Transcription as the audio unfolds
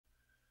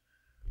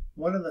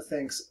one of the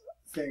things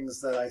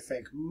that I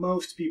think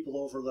most people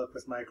overlook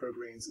with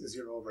microgreens is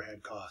your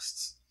overhead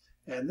costs.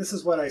 And this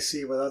is what I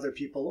see with other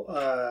people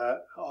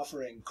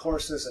offering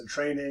courses and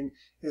training,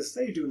 is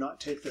they do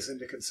not take this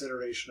into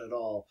consideration at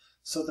all.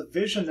 So the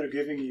vision they're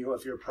giving you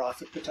of your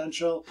profit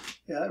potential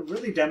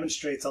really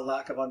demonstrates a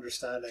lack of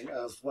understanding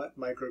of what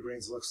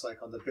microgreens looks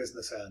like on the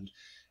business end.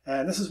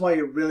 And this is why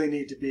you really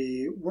need to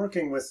be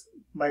working with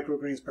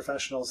microgreens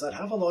professionals that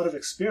have a lot of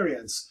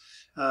experience.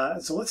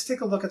 And so let's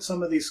take a look at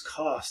some of these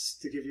costs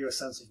to give you a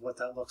sense of what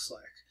that looks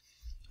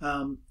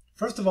like.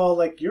 First of all,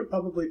 like, you're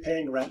probably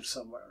paying rent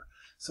somewhere.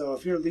 So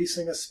if you're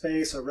leasing a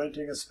space or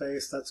renting a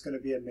space, that's going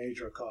to be a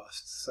major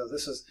cost. So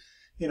this is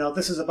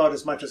about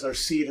as much as our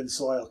seed and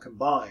soil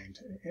combined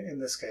in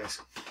this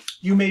case.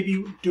 You may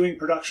be doing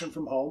production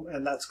from home,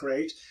 and that's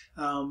great.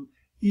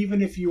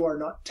 Even if you are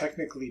not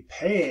technically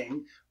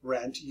paying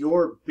rent,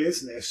 your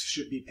business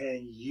should be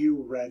paying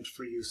you rent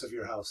for use of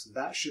your house.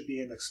 That should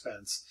be an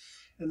expense.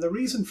 And the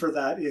reason for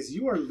that is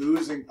you are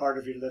losing part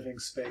of your living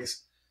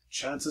space.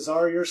 Chances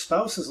are your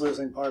spouse is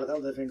losing part of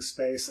that living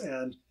space,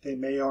 and they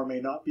may or may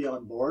not be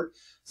on board.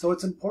 So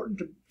it's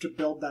important to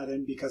build that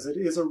in, because it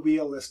is a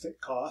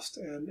realistic cost,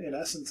 and in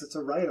essence, it's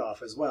a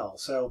write-off as well.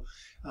 So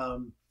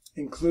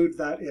include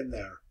that in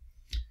there.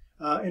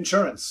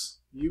 Insurance.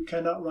 You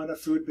cannot run a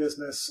food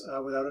business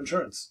without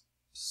insurance.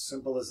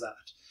 Simple as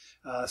that.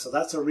 So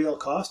that's a real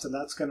cost, and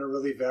that's going to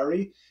really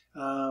vary.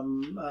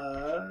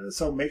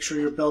 So make sure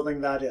you're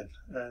building that in,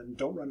 and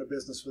don't run a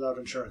business without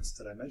insurance.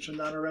 Did I mention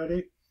that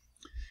already?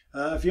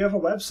 If you have a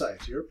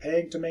website, you're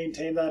paying to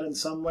maintain that in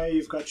some way.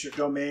 You've got your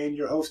domain,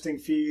 your hosting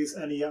fees,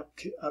 any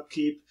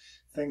upkeep,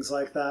 things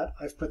like that.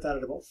 I've put that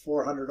at about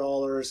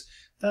 $400.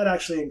 That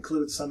actually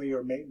includes some of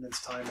your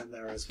maintenance time in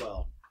there as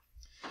well.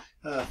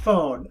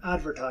 Phone,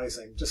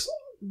 advertising, just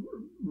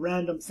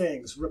random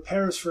things,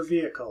 repairs for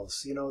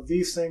vehicles. You know,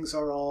 these things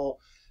are all,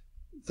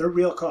 they're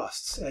real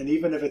costs. And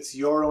even if it's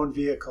your own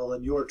vehicle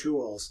and your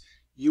tools,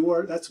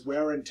 that's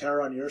wear and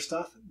tear on your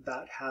stuff.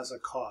 That has a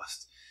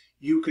cost.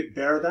 You could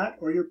bear that,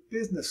 or your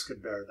business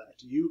could bear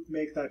that. You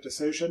make that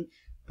decision,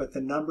 but the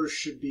numbers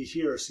should be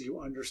here so you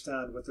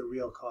understand what the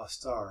real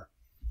costs are.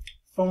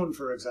 Phone,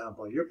 for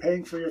example. You're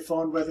paying for your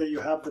phone whether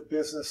you have the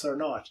business or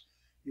not.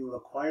 You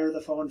acquire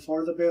the phone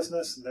for the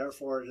business, and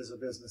therefore it is a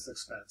business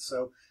expense.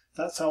 So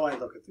that's how I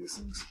look at these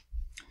things.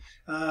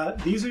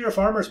 These are your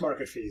farmers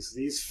market fees.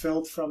 These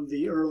filled from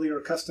the earlier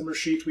customer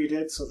sheet we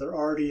did, so they're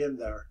already in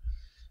there.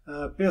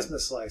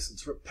 Business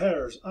license,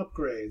 repairs,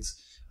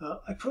 upgrades.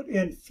 I put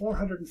in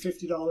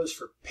 $450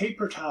 for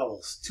paper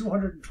towels,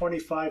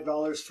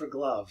 $225 for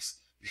gloves,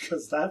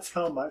 because that's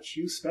how much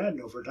you spend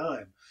over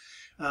time.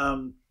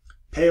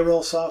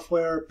 Payroll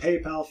software,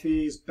 PayPal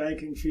fees,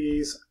 banking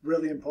fees,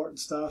 really important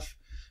stuff.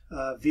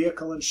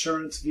 Vehicle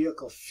insurance,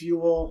 vehicle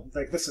fuel,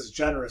 like this is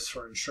generous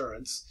for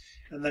insurance.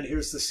 And then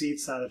here's the seed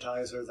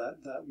sanitizer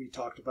that we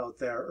talked about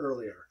there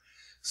earlier.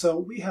 So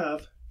we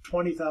have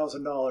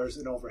 $20,000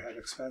 in overhead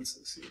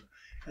expenses here.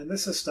 And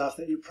this is stuff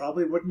that you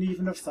probably wouldn't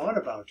even have thought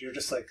about. You're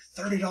just like,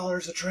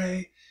 $30 a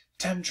tray,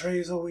 10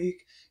 trays a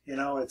week. You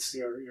know, it's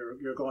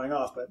you're going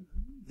off, but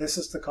this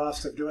is the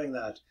cost of doing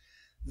that.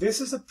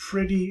 This is a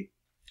pretty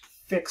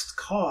fixed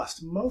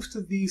cost. Most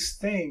of these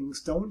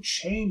things don't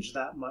change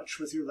that much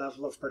with your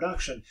level of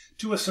production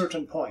to a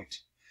certain point.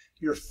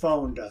 Your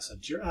phone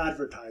doesn't, your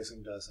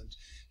advertising doesn't,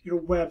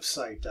 your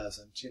website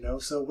doesn't, you know.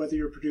 So whether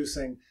you're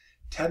producing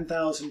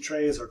 10,000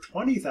 trays or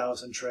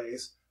 20,000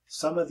 trays,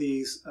 some of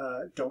these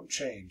don't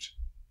change.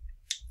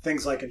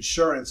 Things like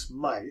insurance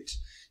might,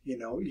 you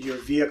know, your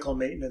vehicle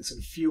maintenance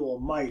and fuel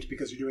might,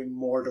 because you're doing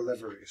more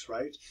deliveries,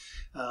 right?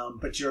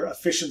 But your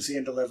efficiency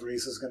in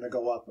deliveries is going to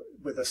go up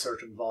with a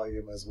certain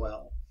volume as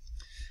well.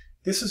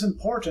 This is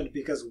important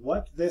because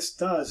what this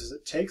does is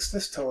it takes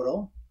this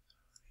total,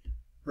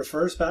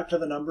 refers back to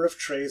the number of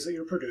trays that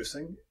you're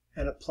producing,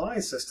 and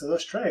applies this to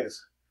those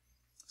trays.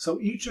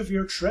 So each of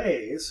your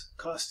trays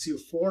costs you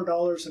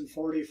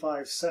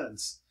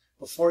 $4.45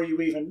 before you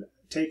even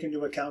take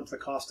into account the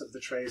cost of the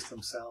trays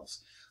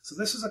themselves. So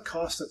this is a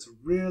cost that's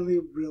really,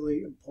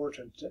 really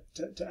important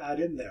to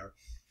add in there.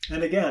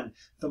 And again,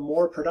 the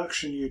more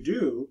production you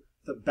do,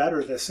 the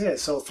better this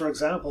is. So for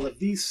example, if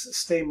these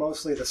stay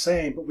mostly the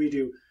same, but we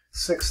do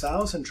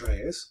 6,000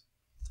 trays,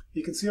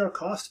 you can see our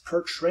cost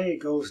per tray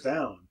goes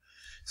down.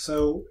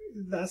 So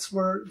that's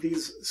where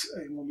these,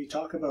 when we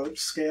talk about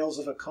scales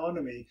of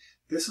economy,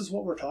 this is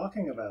what we're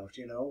talking about,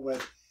 you know.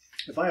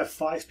 If I have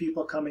 5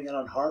 people coming in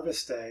on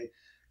harvest day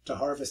to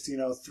harvest, you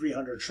know,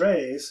 300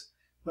 trays,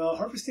 well,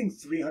 harvesting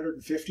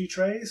 350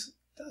 trays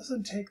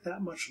doesn't take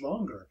that much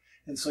longer.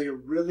 And so you're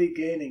really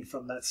gaining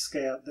from that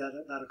scale,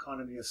 that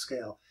economy of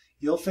scale.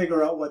 You'll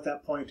figure out what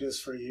that point is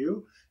for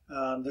you.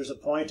 There's a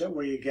point at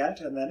where you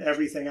get, and then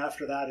everything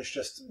after that is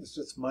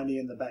just money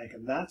in the bank.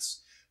 And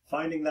that's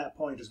finding that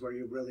point is where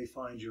you really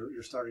find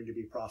you're starting to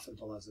be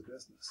profitable as a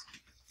business.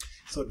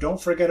 So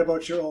don't forget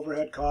about your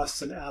overhead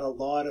costs and add a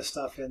lot of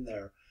stuff in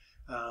there.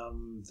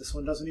 This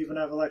one doesn't even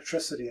have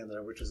electricity in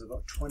there, which is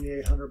about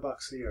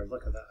 $2,800 a year.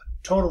 Look at that.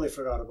 Totally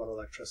forgot about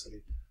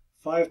electricity.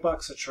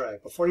 $5 a tray.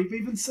 Before you've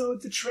even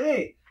sowed the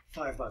tray,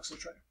 $5 a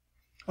tray.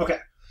 Okay,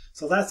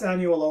 so that's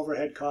annual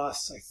overhead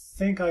costs. I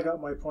think I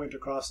got my point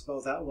across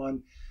about that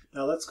one.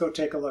 Now let's go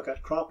take a look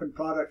at crop and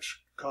product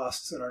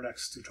costs in our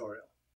next tutorial.